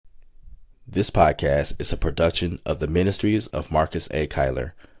This podcast is a production of the Ministries of Marcus A.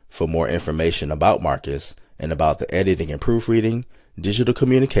 Kyler. For more information about Marcus and about the editing and proofreading, digital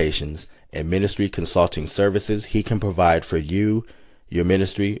communications, and ministry consulting services he can provide for you, your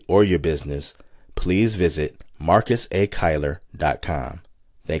ministry, or your business, please visit marcusakyler.com.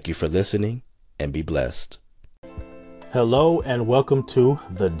 Thank you for listening and be blessed. Hello and welcome to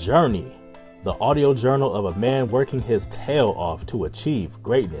The Journey, the audio journal of a man working his tail off to achieve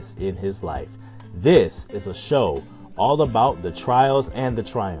greatness in his life. This is a show all about the trials and the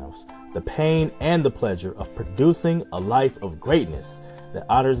triumphs, the pain and the pleasure of producing a life of greatness that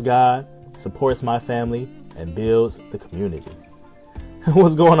honors God, supports my family, and builds the community.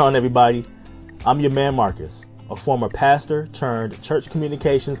 What's going on, everybody? I'm your man Marcus, a former pastor turned church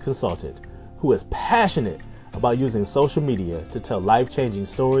communications consultant who is passionate about using social media to tell life-changing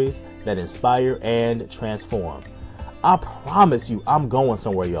stories that inspire and transform. I promise you I'm going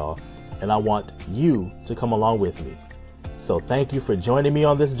somewhere, y'all, and I want you to come along with me. So thank you for joining me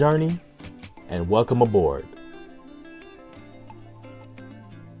on this journey and welcome aboard.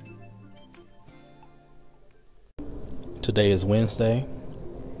 Today is Wednesday,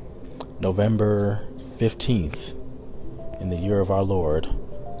 November 15th, in the year of our Lord,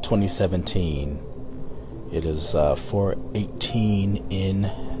 2017. It is 4:18 in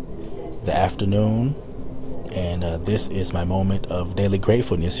the afternoon, and this is my moment of daily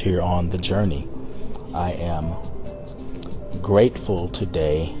gratefulness here on The Journey. I am grateful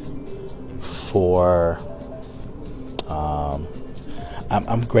today for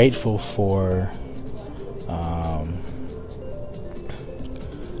I'm grateful for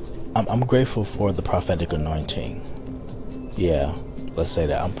I'm grateful for the prophetic anointing. Yeah, let's say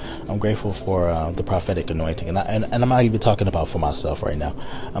that. I'm grateful for the prophetic anointing, and I'm not even talking about for myself right now.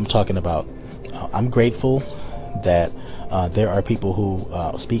 I'm talking about I'm grateful that there are people who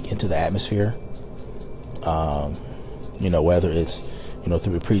speak into the atmosphere. Whether it's through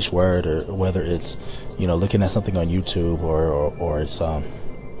the preached word, or whether it's looking at something on YouTube, or it's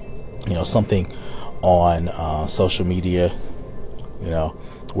something on social media.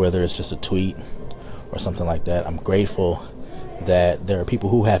 Whether it's just a tweet or something like that. I'm grateful that there are people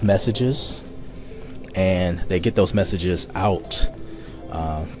who have messages and they get those messages out.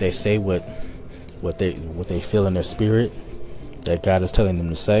 They say what they feel in their spirit that God is telling them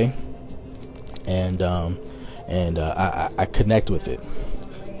to say, and I connect with it,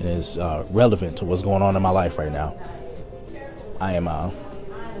 and it's relevant to what's going on in my life right now. I am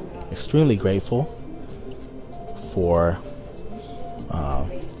extremely grateful for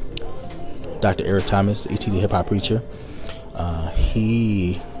Dr. Eric Thomas, ET the Hip Hop Preacher.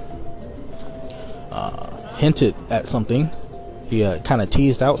 He hinted at something. He kind of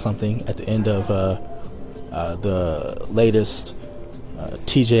teased out something at the end of the latest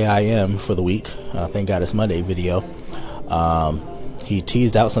TJIM for the week. Thank God It's Monday video. He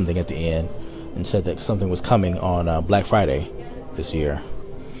teased out something at the end and said that something was coming on Black Friday this year.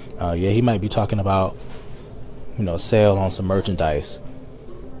 He might be talking about a sale on some merchandise,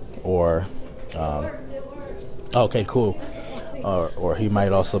 or okay, cool. Or he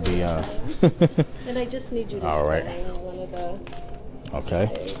might also be and I just need you to all right. sign one of the. Okay.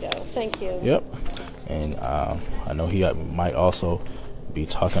 There you go. Thank you. Yep. And I know he might also be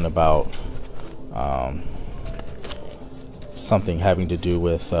talking about something having to do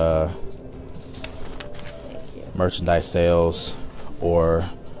with merchandise sales, or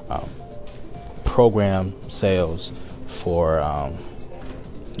program sales for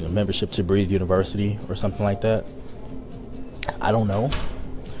membership to Breathe University or something like that. I don't know,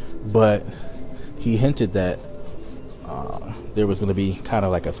 but he hinted that there was going to be kind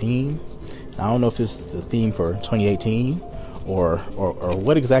of like a theme. I don't know if it's the theme for 2018 or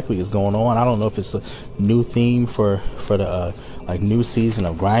what exactly is going on. I don't know if it's a new theme for the new season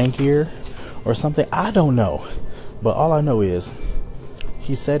of Grind Gear or something. I don't know, but all I know is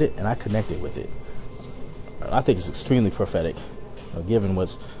he said it and I connected with it. I think it's extremely prophetic, given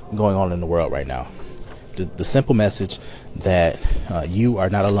what's going on in the world right now. The simple message that you are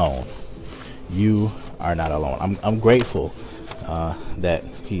not alone. You are not alone. I'm grateful that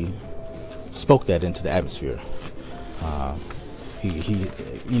he spoke that into the atmosphere. He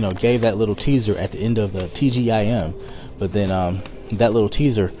gave that little teaser at the end of the TGIM, but then that little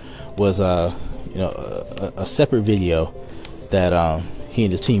teaser was a separate video that he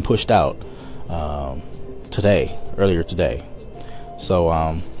and his team pushed out earlier today. So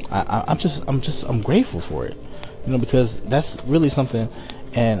I'm grateful for it, because that's really something.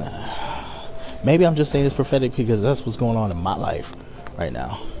 And maybe I'm just saying it's prophetic because that's what's going on in my life right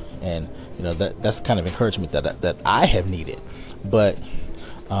now, and that's kind of encouragement that I have needed. But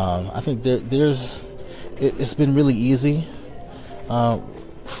I think it's been really easy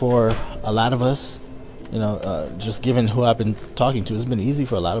for a lot of us, just given who I've been talking to. It's been easy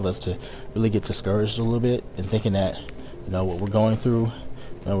for a lot of us to really get discouraged a little bit and thinking that, what we're going through,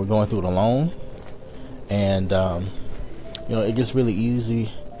 we're going through it alone. And, it gets really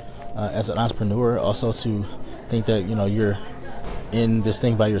easy as an entrepreneur also to think that, you're in this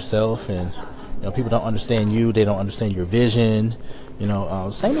thing by yourself, and, people don't understand you. They don't understand your vision.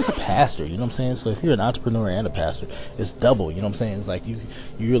 Same as a pastor, you know what I'm saying? So if you're an entrepreneur and a pastor, it's double, you know what I'm saying? It's like you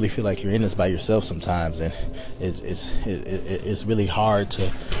really feel like you're in this by yourself sometimes, and it's really hard to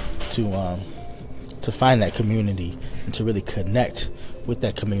find that community and to really connect with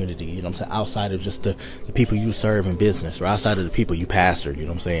that community, you know what I'm saying, outside of just the people you serve in business, or outside of the people you pastor, you know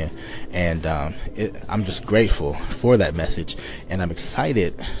what I'm saying? And I'm just grateful for that message, and I'm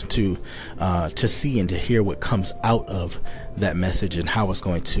excited to see and to hear what comes out of that message and how it's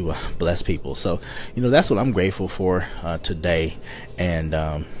going to bless people. So, that's what I'm grateful for today, and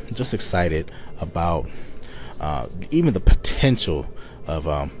just excited about even the potential of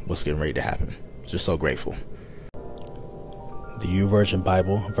what's getting ready to happen. Just so grateful. The YouVersion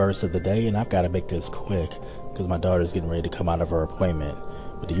Bible verse of the day, and I've got to make this quick because my daughter's getting ready to come out of her appointment.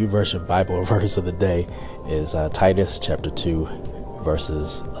 But the YouVersion Bible verse of the day is Titus chapter 2,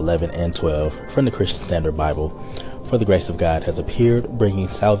 verses 11 and 12 from the Christian Standard Bible. For the grace of God has appeared, bringing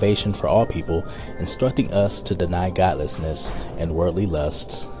salvation for all people, instructing us to deny godlessness and worldly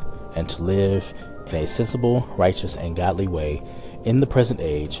lusts, and to live in a sensible, righteous, and godly way in the present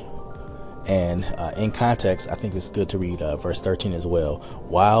age. And in context, I think it's good to read verse 13 as well.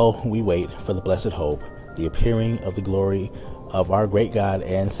 While we wait for the blessed hope, the appearing of the glory of our great God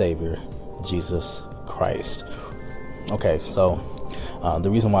and Savior, Jesus Christ. Okay, so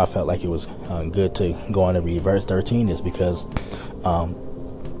the reason why I felt like it was good to go on and read verse 13 is because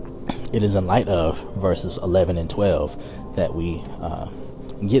it is in light of verses 11 and 12 that we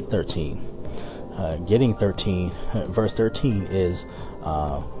get 13. Getting 13, verse 13 is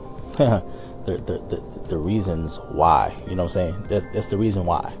the reasons why, you know what I'm saying? That's the reason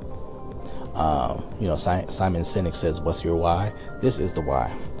why. Simon Sinek says, "What's your why?" This is the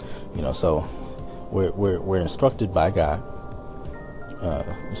why. So we're instructed by God.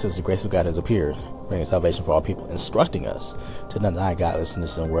 It says the grace of God has appeared, bringing salvation for all people, instructing us to deny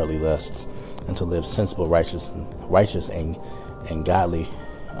godlessness and worldly lusts, and to live sensible, righteous and godly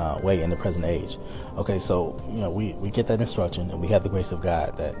way in the present age. Okay, so we get that instruction, and we have the grace of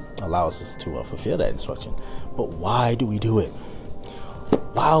God that allows us to fulfill that instruction. But why do we do it?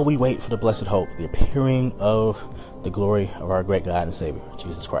 While we wait for the blessed hope, the appearing of the glory of our great God and Savior,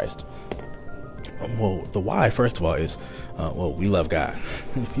 Jesus Christ. Well, the why, first of all, is we love God.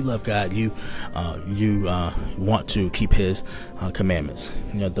 If you love God, you want to keep His commandments.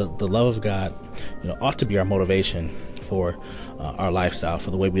 The love of God, ought to be our motivation for our lifestyle, for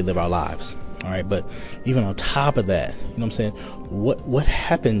the way we live our lives. All right, but even on top of that, you know what I'm saying? What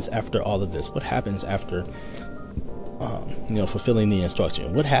happens after all of this? What happens after fulfilling the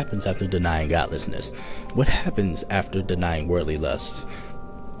instruction? What happens after denying godlessness? What happens after denying worldly lusts?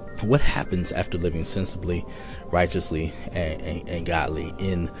 What happens after living sensibly, righteously, and godly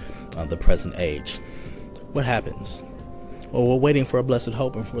in the present age? What happens? Well, we're waiting for a blessed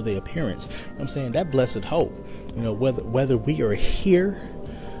hope and for the appearance. You know what I'm saying? That blessed hope, whether we are here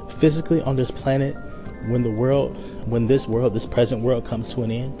physically on this planet, when this present world comes to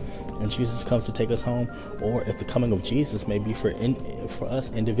an end and Jesus comes to take us home, or if the coming of Jesus may be for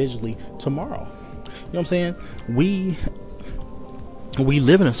us individually tomorrow. You know what I'm saying? We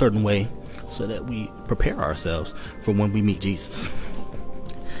live in a certain way so that we prepare ourselves for when we meet Jesus.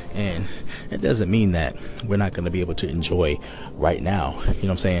 And it doesn't mean that we're not going to be able to enjoy right now. You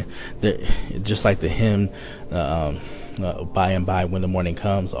know what I'm saying? Just like the hymn, by and by when the morning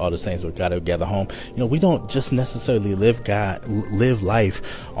comes, all the saints will gather home. We don't just necessarily live life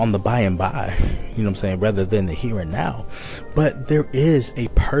on the by and by, you know what I'm saying, rather than the here and now. But there is a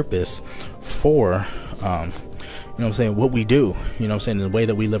purpose for, you know what I'm saying, what we do, you know what I'm saying, the way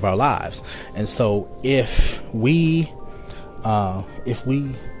that we live our lives. And so if we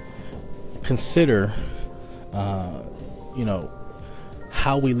consider,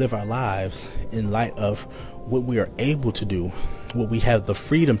 how we live our lives in light of what we are able to do, what we have the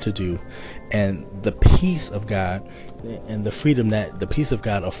freedom to do, and the peace of God and the freedom that the peace of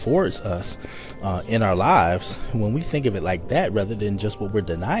God affords us in our lives, when we think of it like that, rather than just what we're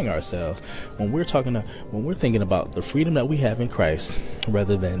denying ourselves, when we're thinking about the freedom that we have in Christ,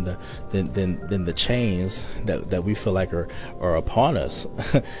 rather than the chains that we feel like are upon us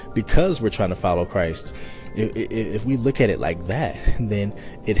because we're trying to follow Christ, if we look at it like that, then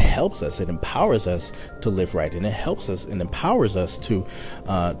it helps us, it empowers us to live right, and it helps us and empowers us to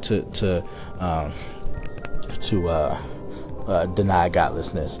deny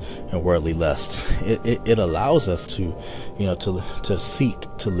godlessness and worldly lusts. It allows us to, to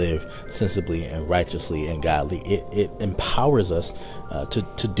seek to live sensibly and righteously and godly. It empowers us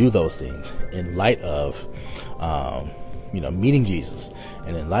to do those things in light of, meeting Jesus,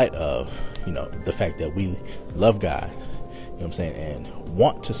 and in light of, the fact that we love God, and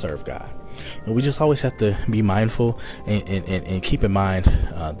want to serve God. And we just always have to be mindful and keep in mind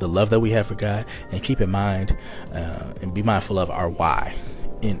the love that we have for God, and keep in mind and be mindful of our why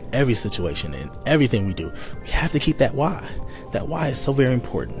in every situation, in everything we do. We have to keep that why. That why is so very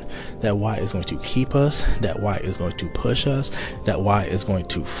important. That why is going to keep us. That why is going to push us. That why is going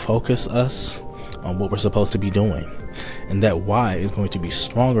to focus us on what we're supposed to be doing. And that why is going to be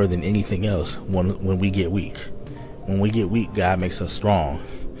stronger than anything else when we get weak. When we get weak, God makes us strong.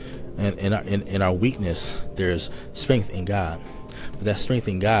 And in our weakness, there's strength in God. But that strength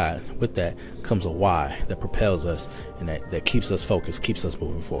in God, with that comes a why that propels us, and that keeps us focused, keeps us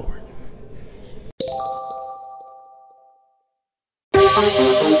moving forward.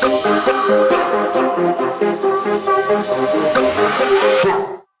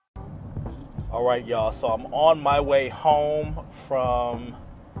 All right, y'all. So I'm on my way home from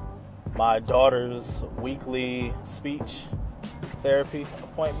my daughter's weekly speech therapy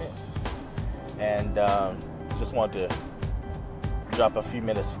appointment, and just want to drop a few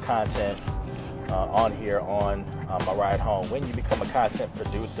minutes of content on here on my ride home. When you become a content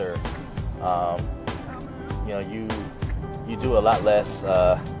producer, you do a lot less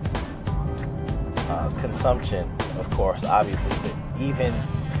consumption, of course, obviously, but even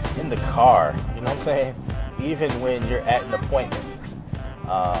in the car, you know what I'm saying? Even when you're at an appointment,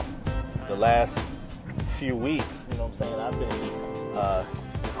 the last few weeks, you know what I'm saying, I've been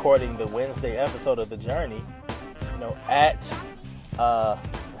recording the Wednesday episode of The Journey, at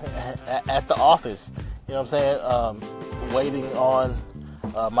the office, you know what I'm saying, waiting on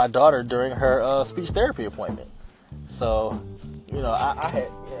my daughter during her speech therapy appointment. So, I had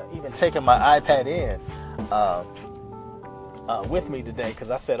even taken my iPad in with me today, because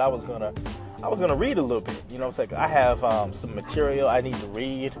I said I was gonna read a little bit. You know what I'm saying? I have some material I need to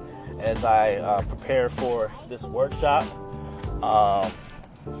read as I prepare for this workshop.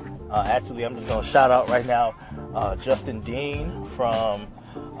 Actually, I'm just gonna shout out right now Justin Dean from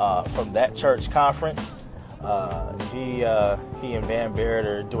that church conference. He and Van Barrett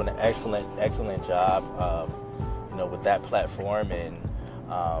are doing an excellent job, with that platform,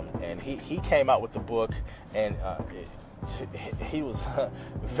 and he came out with the book, and he was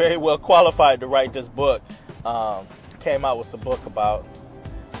very well qualified to write this book. Came out with the book about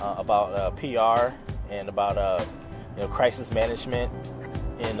PR and about crisis management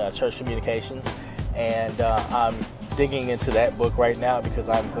in church communications, and I'm digging into that book right now, because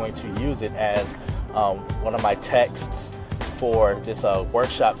I'm going to use it as one of my texts for this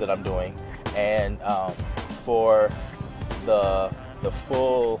workshop that I'm doing, and for the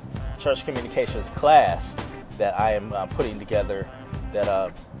full church communications class that I am putting together,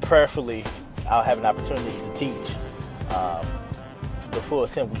 that prayerfully I'll have an opportunity to teach the full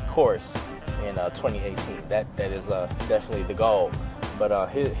 10-week course in 2018. That is definitely the goal. But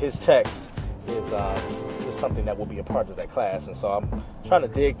his text is something that will be a part of that class, and so I'm trying to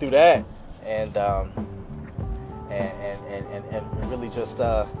dig through that and really just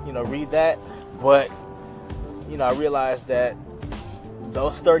read that. But I realized that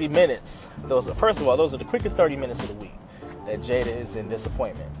those 30 minutes, those are the quickest 30 minutes of the week that Jada is in this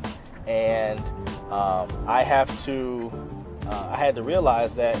appointment, and I had to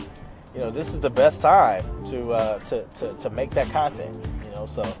realize that this is the best time to make that content.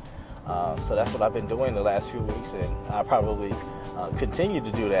 So that's what I've been doing the last few weeks, and I'll probably continue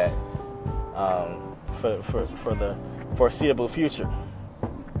to do that for the foreseeable future.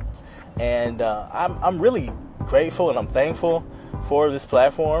 And I'm really grateful and I'm thankful for this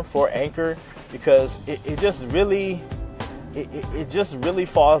platform, for Anchor, because it just really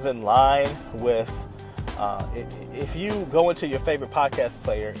falls in line with if you go into your favorite podcast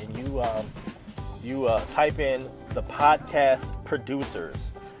player and you type in the podcast producers.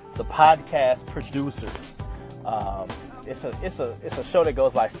 It's a show that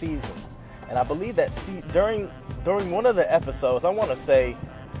goes by seasons, and I believe that during one of the episodes, I want to say,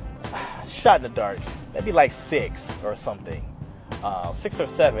 shot in the dark, maybe like 6 or something, 6 or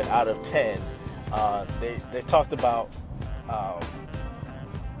 7 out of 10. They talked about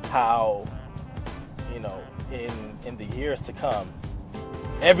how in the years to come,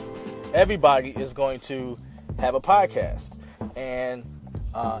 everybody is going to have a podcast, and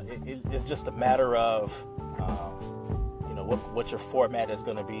it's just a matter of what your format is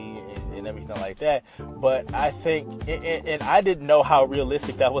going to be and everything like that. But I think, and I didn't know how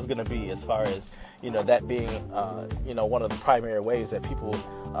realistic that was going to be, as far as that being one of the primary ways that people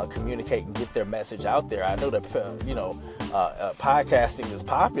communicate and get their message out there. I know that podcasting is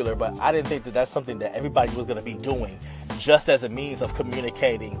popular, but I didn't think that that's something that everybody was going to be doing just as a means of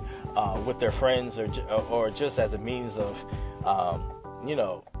communicating with their friends, or just as a means of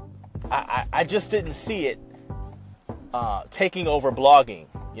I just didn't see it taking over blogging,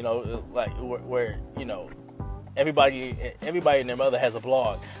 like where everybody and their mother has a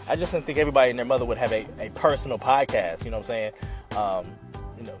blog. I just didn't think everybody and their mother would have a personal podcast. You know what I'm saying?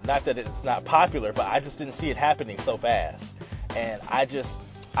 Not that it's not popular, but I just didn't see it happening so fast. And I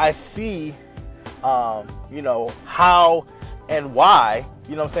see, how and why,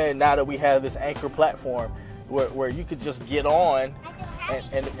 you know what I'm saying, now that we have this Anchor platform where you could just get on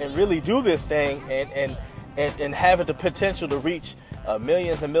and really do this thing and have the potential to reach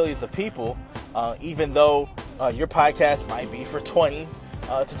millions and millions of people, even though your podcast might be for 20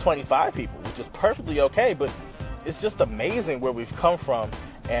 to 25 people, which is perfectly okay. But it's just amazing where we've come from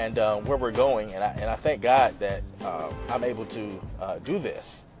and where we're going. And I thank God that I'm able to do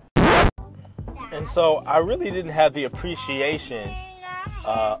this. And so I really didn't have the appreciation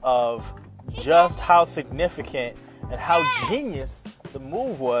of just how significant and how genius the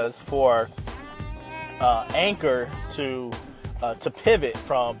move was for Anchor to pivot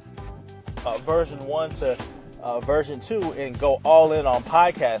from version 1 to version 2 and go all in on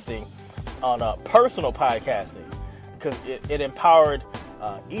podcasting, on personal podcasting, because it empowered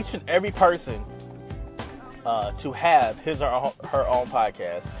each and every person to have his or her own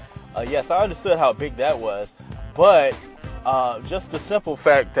podcast. Yes, I understood how big that was, but just the simple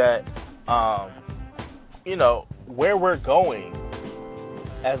fact that where we're going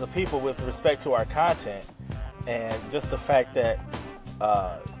as a people with respect to our content, and just the fact that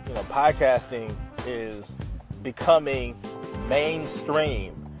podcasting is becoming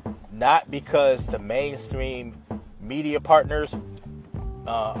mainstream, not because the mainstream media partners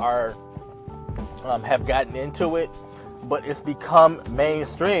have gotten into it, but it's become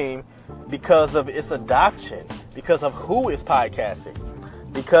mainstream because of its adoption, because of who is podcasting,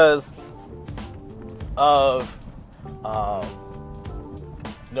 because of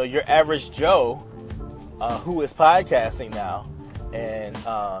your average Joe who is podcasting now, and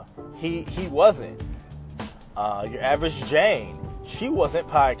he wasn't. Your average Jane, she wasn't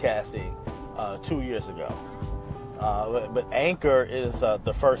podcasting 2 years ago. But Anchor is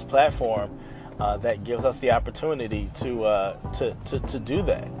the first platform that gives us the opportunity to do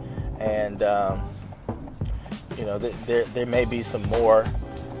that. And there may be some more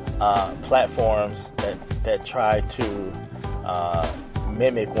platforms that try to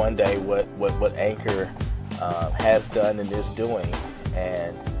mimic one day what Anchor has done and is doing,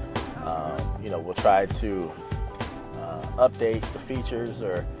 and we'll try to update the features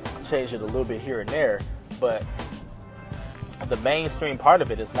or change it a little bit here and there, but the mainstream part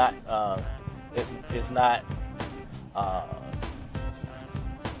of it is not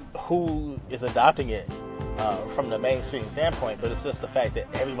who is adopting it from the mainstream standpoint, but it's just the fact that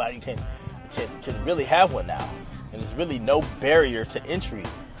everybody can really have one now, and there's really no barrier to entry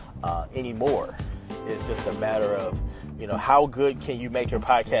anymore. It's just a matter of how good can you make your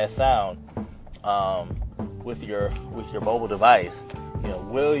podcast sound with your mobile device.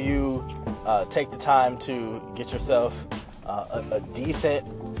 Will you take the time to get yourself a decent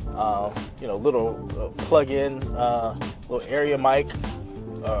little plug-in little area mic?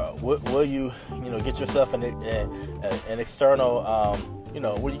 Will you get yourself an external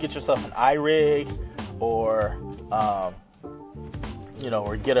will you get yourself an iRig, or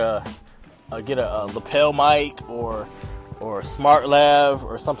or get a lapel mic or smart lav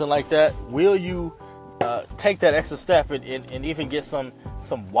or something like that? Will you take that extra step and even get some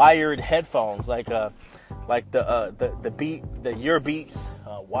wired headphones, like the Your Beats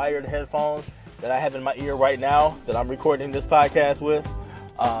wired headphones that I have in my ear right now that I'm recording this podcast with?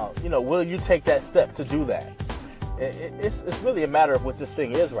 Will you take that step to do that? It's really a matter of what this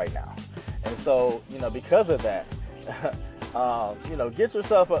thing is right now. And so, because of that, get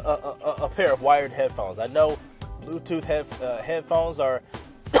yourself a pair of wired headphones. I know Bluetooth headphones are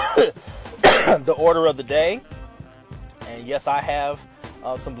the order of the day. And yes, I have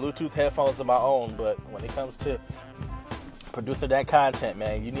some Bluetooth headphones of my own, but when it comes to producing that content,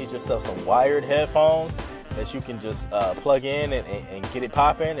 man, you need yourself some wired headphones that you can just plug in and get it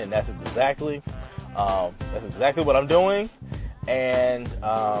popping. And that's exactly what I'm doing. And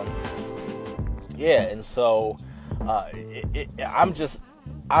yeah, and so I'm just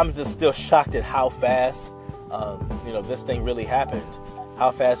still shocked at how fast this thing really happened,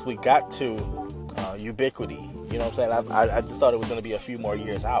 how fast we got to ubiquity. You know what I'm saying? I just thought it was going to be a few more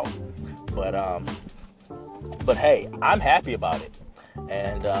years out, but hey, I'm happy about it,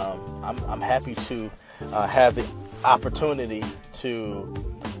 and I'm happy to have the opportunity to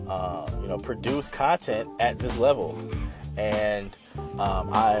produce content at this level, and I'm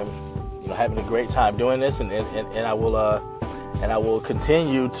having a great time doing this, and I will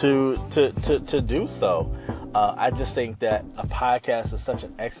continue to do so. I just think that a podcast is such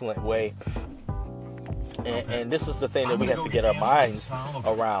an excellent way, and this is the thing that we have to get our minds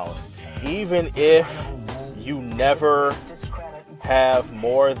around. Even if you never have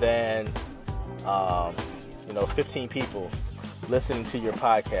more than 15 people listening to your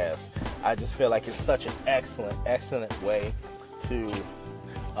podcast, I just feel like it's such an excellent way to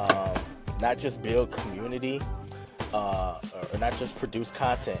not just build community or not just produce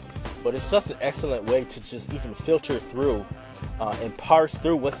content, but it's such an excellent way to just even filter through and parse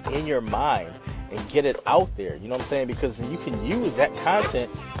through what's in your mind and get it out there. You know what I'm saying? Because you can use that content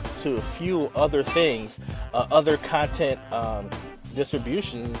to fuel other things, other content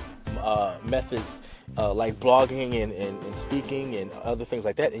distribution methods like blogging and speaking and other things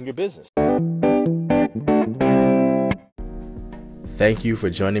like that in your business. Thank you for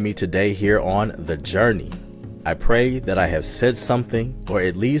joining me today here on The Journey. I pray that I have said something, or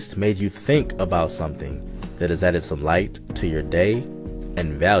at least made you think about something that has added some light to your day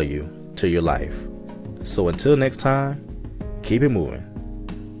and value to your life. So until next time, keep it moving,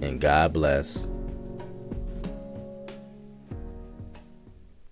 and God bless.